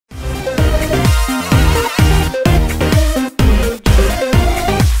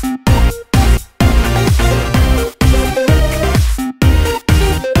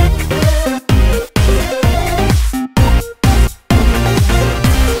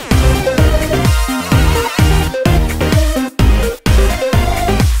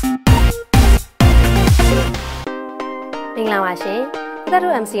သက်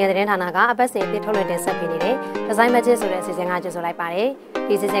တို့ MCN သတင်းဌာနကအပတ်စဉ်အသစ်ထုတ်လွှင့်တင်ဆက်ပေးနေတဲ့ဒီဇိုင်းမချစ်ဆိုတဲ့အစီအစဉ်ကကြိုဆိုလိုက်ပါတယ်။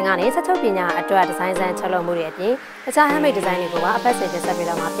ဒီအစီအစဉ်ကနေဆက်ချုပ်ပညာအတွက်ဒီဇိုင်းစံချက်လုပ်မှုတွေအပြင်တခြား handmade ဒီဇိုင်းတွေကိုပါအပတ်စဉ်တင်ဆက်ပေး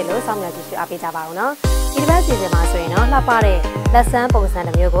တော့မှာဖြစ်လို့စောင့်မျှော်ကြည့်ရှုအားပေးကြပါဦးနော်။ဒီတစ်ပတ်အစီအစဉ်မှာဆိုရင်တော့လှပတဲ့လက်စမ်းပုံစံတ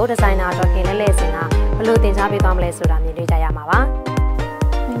စ်မျိုးကိုဒီဇိုင်နာဒေါက်ခင်လဲစင်ကဘယ်လိုသင်ကြားပေးသွားမလဲဆိုတာမြင်တွေ့ကြရမှာပါ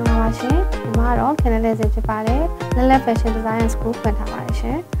။မင်္ဂလာပါရှင်။ဒီမှာတော့ခင်လဲစင်ဖြစ်ပါတယ်။လက် fashion design school ဖွင့်ထားပါတယ်ရှ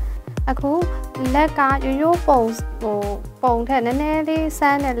င်။အခုလက်ကရိုးပုံထက်နည်းနည်းလေးစ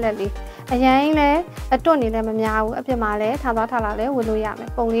မ်းတဲ့လက်လေးအရင်လဲအတွတ်နေလည်းမများဘူးအပြစ်မှာလည်းထားသွားထားလာလဲဝင်လို့ရမ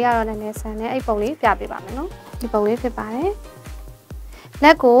ယ်ပုံလေးကတော့နည်းနည်းစမ်းတယ်အဲ့ပုံလေးပြပေးပါမယ်နော်ဒီပုံလေးဖြစ်ပါတယ်လ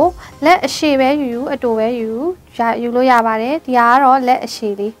က်ကိုလက်အရှည်ပဲယူအတူပဲယူလို့ရပါတယ်ဒီကတော့လက်အရှ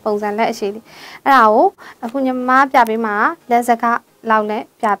ည်လေးပုံစံလက်အရှည်လေးအဲ့ဒါကိုအခုညီမပြပေးမှာလက်စကားလောက်နဲ့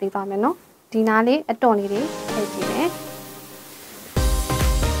ပြပေးသွားမယ်နော်ဒီနားလေးအတွတ်လေးတွေထည့်ကြည့်မယ်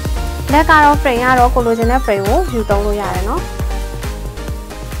လက်ကတော့ frame ကတော့ကိုလိုချင်တဲ့ frame ကိုယူသုံးလို့ရတယ်နော်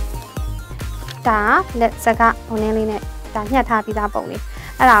ဒါလက်စကားဟိုနည်းလေးနဲ့ဒါညှက်ထားပြီးသားပုံလေး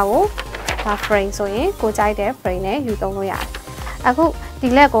အဲ့ဒါကိုဒါ frame ဆိုရင်ကိုကြိုက်တဲ့ frame နဲ့ယူသုံးလို့ရတယ်အခုဒီ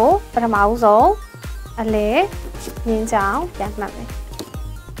လက်ကိုပထမဦးဆုံးအလဲငင်းချောင်းပြန်မှတ်မယ်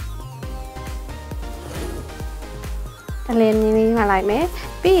အလဲငင်းလေးမှတ်လိုက်မယ်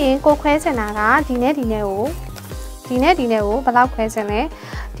ပြီးရင်ကိုခွဲချင်တာကဒီနဲ့ကိုဘယ်လောက်ခွဲချင်လဲ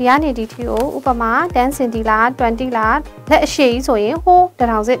ဒီကနေဒီထီကိုဥပမာ10 cm လား20လားလက်အရှည်ကြီးဆိုရင်ဟိုး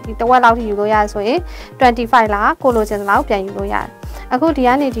1000စစ်ဒီတဝက်လောက်ထိယူလို့ရတယ်ဆိုရင်25လားကိုလိုချင်တဲ့လောက်ပြန်ယူလို့ရတယ်အခုဒီက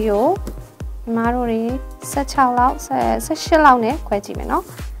နေဒီကိုညီမတို့တွေ16လောက်18လောက်နဲ့ခွဲကြည့်မယ်နော်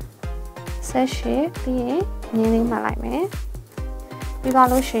18ပြီးရင်ငင်းလေးမှတ်လိုက်မယ်ပြီးသွား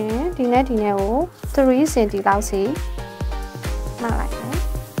လို့ရှိရင်ဒီနဲ့ကို3 cm လောက်စီမှတ်လိုက်မယ်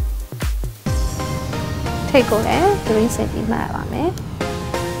ထိတ်ကိုလည်း3 cm မှတ်ရပါမယ်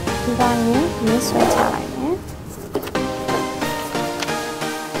ဒီတိုင်းရင်းဆွဲချလိုက်မယ်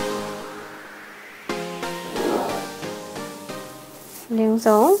လင်း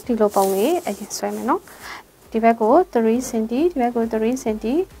စုံဒီလိုပုံလေးအရင်ဆွဲမယ်နော်ဒီဘက်ကို3 cm ဒီဘက်ကို3 cm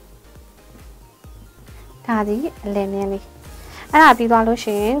ဒါဒီအလယ်မြင်းလေးအဲ့ဒါပြီးသွားလို့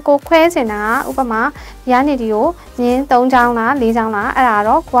ရှိရင်ကိုခွဲချင်တာဥပမာဒီကနေဒီကိုညင်း3ချောင်းလား4ချောင်းလားအဲ့ဒါ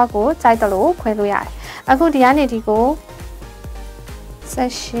တော့ကိုကြိုက်တယ်လို့ခွဲလို့ရတယ်အခုဒီကနေဒီကို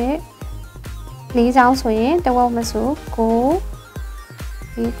18 4ချောင်းဆိုရင်တဝက်မဆို9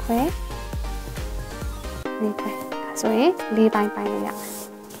 4ခွဲ4ခွဲဆိုရင်4ပိုင်းပိုင်းလို့ရမယ်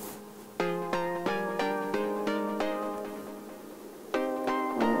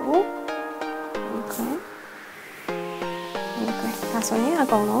ဆိုရင်အ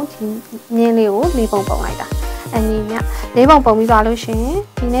ကုန်လုံးဒီမြင်းလေးကို၄ပုံပုံလိုက်တာအညီမြ၄ပုံပုံပြီးသွားလို့ရှိရင်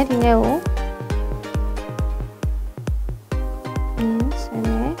ဒီနဲ့ကိုဆွဲမ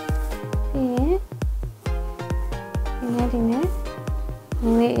ယ်ပြီးရင်ဒီနဲ့မြ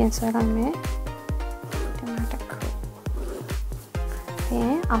င်းလေးရင်ဆွဲလိုက်မယ်ဒီမှာတစ်ခုပြီးရ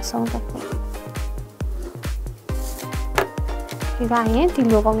င်အောက်ဆုံးတစ်ခုဒီကရင်ဒီ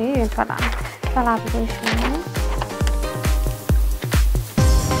လိုပုံလေးတွေထွက်လာပြီးလို့ရှိရင်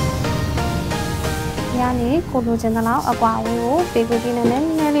ဒီကနေကိုလိုချင်တဲ့လောက်အကွာအဝေးကိုပေးနဲ့နည်း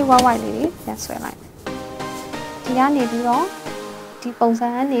နည်းလေးဝိုက်လေးပြန်ဆွဲလိုက်ဒီကနေပြီးတော့ဒီပုံစံ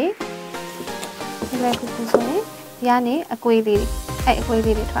ကနေဒီလိုကူဆိုရင်ဒီကနေအကွေးလေးအကွေး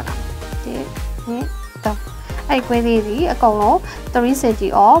လေးတွေထွက်လာဒီနဲ့တော့အကွေးလေးကြီးအကုန်လုံး3 cm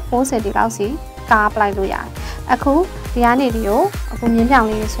or 4 cm လောက်စီကားပလိုက်လို့ရတယ်အခုဒီကနေဒီကိုအခုမြင်းပြောင်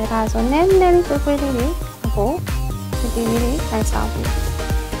လေးတွေဆွဲထားဆိုနည်းနည်းလေးကွေးလေးတွေအခုဒီလေးတွေလိုက်ဆောင်ပြီး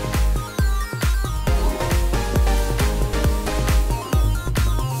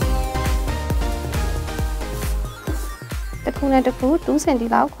တစ်ခုနဲ့တစ်ခု2 cm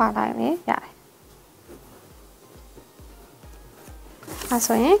လောက်ခွာလိုက်မယ်ရတယ်အဲ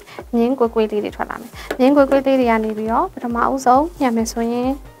ဆိုရင်မြင်းကွယ်လေးတွေထွက်လာမယ်မြင်းကွယ်လေးတွေကနေပြီးတော့ပထမအဦးဆုံးညှပ်မယ်ဆိုရင်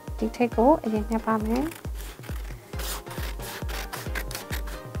ဒီထိပ်ကိုအရင်ညှပ်ပါမယ်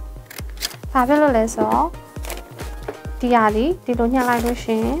ဘာဖြစ်လို့လဲဆိုတော့ဒီဟာဒီလိုညှပ်လိုက်လို့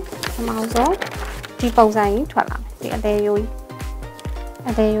ရှိရင်ပထမအဦးဆုံးဒီပုံစံကြီးထွက်လာမယ်ဒီအလဲရိုး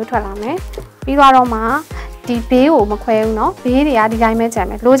ထွက်လာမယ်ပြီးတော့မှဒီဘေးကိုမခွဲဘူးเนาะဘေးတွေကဒီတိုင်းပဲကြံ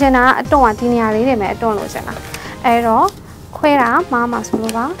မယ်လိုချင်တာအတွန့်ကဒီနေရာလေးတွေမှာအတွန့်လိုချင်တာအဲ့တော့ခွဲတာမှာဆို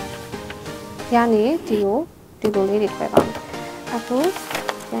လို့ပါဒီကနေဒီလိုလေးတွေခွဲပါမယ်အခု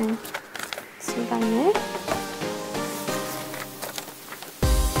ပြန်စီးတိုင်းနဲ့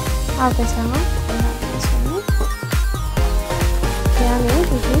အောက်ကစားခွဲလိုက်ဆိုရင်ဒီကနေ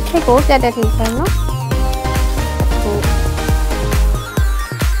ဒီထိပ်ကိုပြတ်တဲ့ထိပ်ပဲเนาะ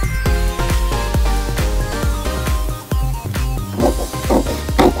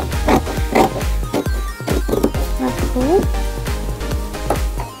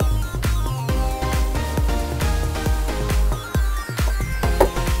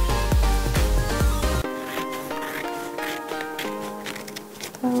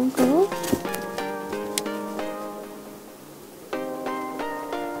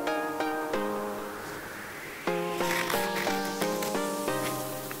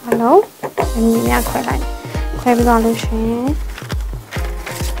လုံးအမြင်များခွဲလိုက်ခွဲပြီးတော့လို့ရှင်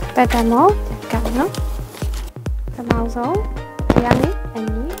ပတ်တမောကပ်နော်ပထမဆုံးဒီကနေအ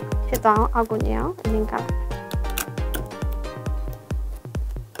မြင်ဖြစ်သွားအောင်အောက်ကိုညင်အောင်အမြင်ကပ်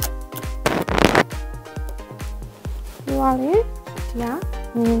ဒီပါလေဒီက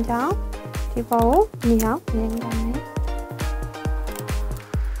မြင်ကြောင်းဒီပေါ်ကိုမြင်အောင်မြင်ကြမယ်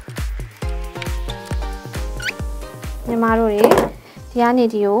ညီမတို့တွေဒီကနေ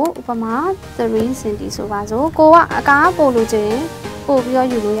ဒီကိုဥပမာ3 cm ဆိုပါစို့ကိုကအကားပို့လို့ချင်းပို့ပြီးတော့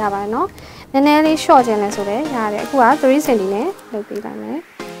ယူလို့ရပါတယ်နော်နည်းနည်းလေး short ခြင်းလဲဆိုလဲရတယ်အခုက3 cm နဲ့လုပ်ပေးလိုက်မယ်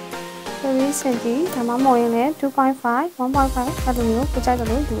3 cm ဒါမှမဟုတ်ရင်လည်း 2.5 1.5 အဲ့လိုမျိုးပို့ကြိုက်တယ်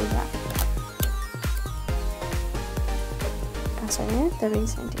လို့ယူလို့ရတယ်ဒါဆိုရင်3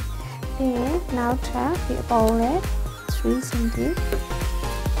 cm ပြီးရင်နောက်ထပ်ဒီအပေါ်လဲ3 cm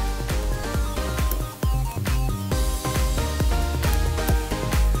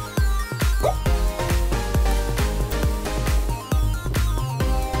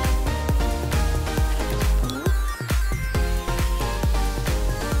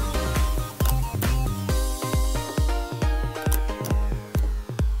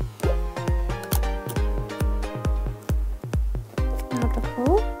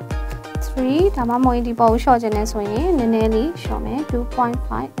ဒါမှမဟုတ်ဒီပေါ်ကို short ခြင်းနဲ့ဆိုရင်နည်းနည်းလေး short မယ်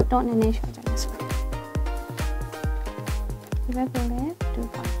 2.5 တော့နည်းနည်း short ခြင်းနဲ့ဆိုဒီဘက်ကလည်း 2.5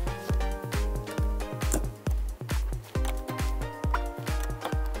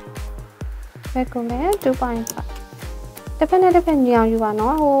 ဘက်ကလည်း 2.5 တစ်ဖက်နဲ့တစ်ဖက်ညီအောင်ယူပါ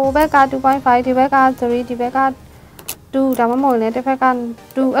နော်ဟိုဘက်က 2.5 ဒီဘက်က3ဒီဘက်က2ဒါမှမဟုတ်လည်းတစ်ဖက်က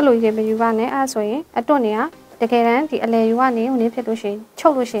2အဲ့လိုရေမယူပါနဲ့အဲ့ဆိုရင်အတွတ်နေရတကယ်တမ်းဒီအလဲယူကနေဟိုနည်းဖြစ်လို့ရှိရင်ချု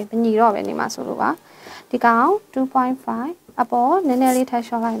ပ်လို့ရှိရင်မညီတော့ပဲနေမှာဆိုလို့ပါဒီကောင် 2.5 အပေါ်နည်းနည်းလေးထပ်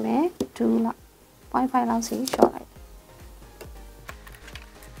short လိုက်မယ်2လောက် 0.5 လောက်စီ short လိုက်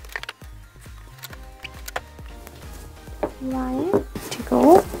ဒီမှာဒီကို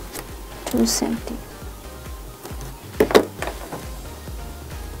2 cm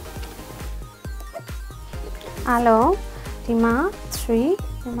အားလုံးဒီမှာ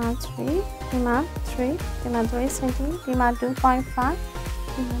3ဒီမှာ3ဒီမှာ3ဒီမှာ3 cm ဒီမှာ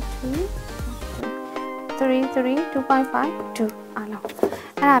 2.5 ဒီမှာ2.5 2အားလုံး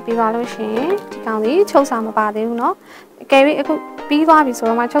အဲ့ဒါပြီးသွားလို့ရှိရင်ဒီကောင်ကြီးချုပ်စာမပါသေးဘူးเนาะအကယ်၍အခုပြီးသွားပြီဆို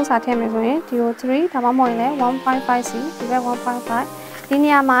တော့မှချုပ်စာထည့်မယ်ဆိုရင်ဒီကို3ဒါမှမဟုတ်ရင်လည်း 1.5 c ဒီဘက် 1.5 ဒီနေ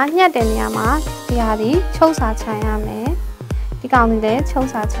ရာမှာညှက်တဲ့နေရာမှာဒီဟာဒီချုပ်စာခြံရမယ်ဒီကောင်ကြီးလည်းချုပ်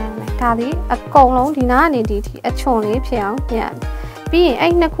စာခြံရမယ်ဒါဒီအကုန်လုံးဒီနားကနေဒီအချွန်လေးဖြစ်အောင်ညှက်ပြီးရင်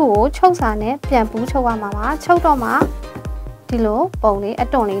အဲ့နှစ်ခုကိုချုပ်စာနဲ့ပြန်ပူးချုပ်ရမှာပါချုပ်တော့မှဒီလိုပုံလေးအ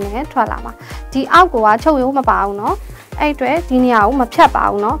တွန်လေးနဲ့ထွက်လာမှာဒီအောက်ကချုပ်ရိုးမပါဘူးเนาะအဲ့အတွက်ဒီနေရာကိုမဖြတ်ပါ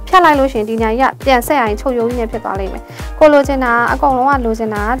ဘူးเนาะဖြတ်လိုက်လို့ရှိရင်ဒီနေရာကြီးပြန်ဆက်ရရင်ချုပ်ရိုးကြီးနဲ့ဖြစ်သွားလိမ့်မယ်ကိုလိုချင်တာအကုန်လုံးကလိုချ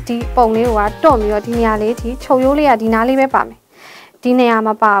င်တာဒီပုံလေးကိုတွန့်ပြီးတော့ဒီနေရာလေးဒီချုပ်ရိုးလေးကဒီနားလေးပဲပါမယ်ဒီနေရာမ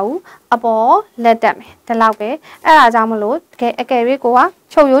ပါဘူးအပေါ်လက်တက်မယ်ဒီလောက်ပဲအဲ့ဒါကြောင့်မလို့အကယ်၍ကိုက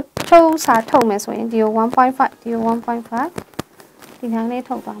ချုပ်ရိုးချုပ်စာထုတ်မယ်ဆိုရင်ဒီကို 1.5 ဒီကို 1.5 ဒီနားလေး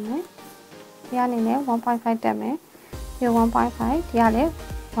ထုတ်သွားမယ်ဒီကနေလည်း 1.5 တက်မယ်ဒီ1.5 ဒီကလည်း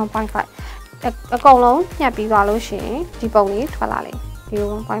 1.5 အကုန်လုံးညှပ်ပြီးသွားလို့ရှိရင်ဒီပုံလေးထွက်လာလိမ့်ဒီ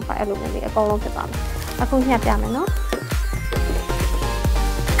1.5အဲ့လိုမျိုးလေးအကုန်လုံးဖြစ်သွားမယ်အခုညှပ်ပြမယ်နော်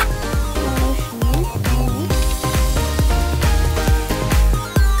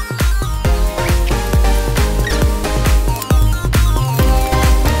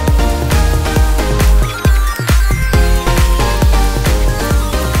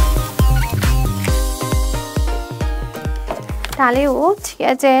ဒါလေးကိုခြေ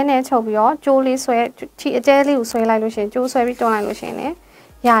အကျဲနဲ့ချုပ်ပြီးတော့ကျိုးလေးဆွဲခြေအကျဲလေးကိုဆွဲလိုက်လို့ရှိရင်ကျိုးဆွဲပြီးတွန်းလိုက်လို့ရှိရင်လည်း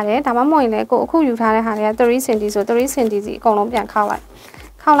ရတယ်ဒါမှမဟုတ်ရင်လည်းကိုအခုယူထားတဲ့ဟာတွေက3 cm ဆို3 cm စီအကုန်လုံးပြန်ခောက်လို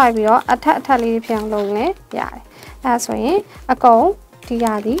က်ပြီးတော့အထက်လေးဖြစ်အောင်လုပ်ရင်လည်းရတယ်အဲဒါဆိုရင်အကုန်ဒီ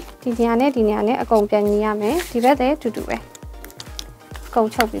နေရာနဲ့ဒီနေရာနဲ့အကုန်ပြန်ညီရမယ်ဒီဘက်တည်းတူတူပဲအကုန်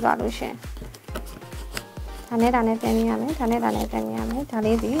ချုပ်ပြီးသွားလို့ရှိရင်ဒါနဲ့ပြန်ညီရမယ်ဒါနဲ့ပြန်ညီရမယ်ဒါ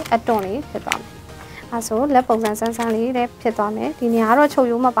လေးဒီအတွန်လေးဖြစ်သွားမယ်အဲဆိုလက်ပုံစံဆန်းဆန်းလေးလည်းဖြစ်သွားမယ်ဒီနေရာကတော့ချုပ်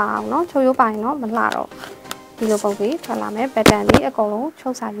ရိုးမပါအောင်เนาะချုပ်ရိုးပါရင်တော့မလှတော့ဒီလိုပုံလေးထွက်လာမယ်ပက်တန်လေးအကုန်လုံးချု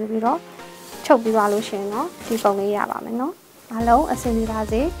ပ်စာယူပြီးတော့ချုပ်ပြီးသွားလို့ရှိရင်เนาะဒီပုံလေးရပါမယ်เนาะအားလုံးအဆင်ပြေပါ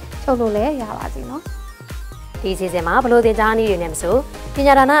စေချုပ်လို့လည်းရပါစေเนาะဒီစီစဉ်မှာဘလို့သင်ကြားနည်းတွေနဲ့မဆိုပ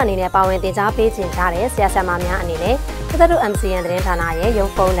ညာဒါနအနေနဲ့ပါဝင်သင်ကြားပေးခြင်းကြတဲ့ဆရာဆရာမများအနေနဲ့သတ္တု MCN သတင်းဌာနရဲ့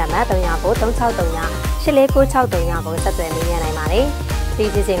ရုံးဖုန်းနံပါတ်393 8639 ကိုဆက်သွယ်မေးမြန်းနိုင်ပါတယ်ဒီ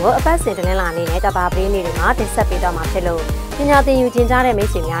စီစဉ်ကိုအပတ်စဉ်တင်လာအနေနဲ့တပါပေးနေတွေမှာတင်ဆက်ပေးတော့မှာဖြစ်လို့ပညာသင်ယူကျင်ကြားတဲ့မိ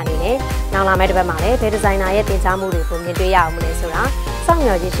တ်ဆွေများအနေနဲ့နောက်လာမယ့်တစ်ပတ်မှာလည်းဘယ်ဒီဇိုင်နာရဲ့သင်ကြားမှုတွေကိုမြင်တွေ့ရအောင်မလဲဆိုတာစောင့်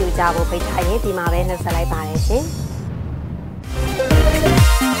မျှော်ကြည့်ရှုကြဖို့ဖိတ်ထားရင်ဒီမှာပဲနှုတ်ဆက်လိုက်ပါတယ်ရှင်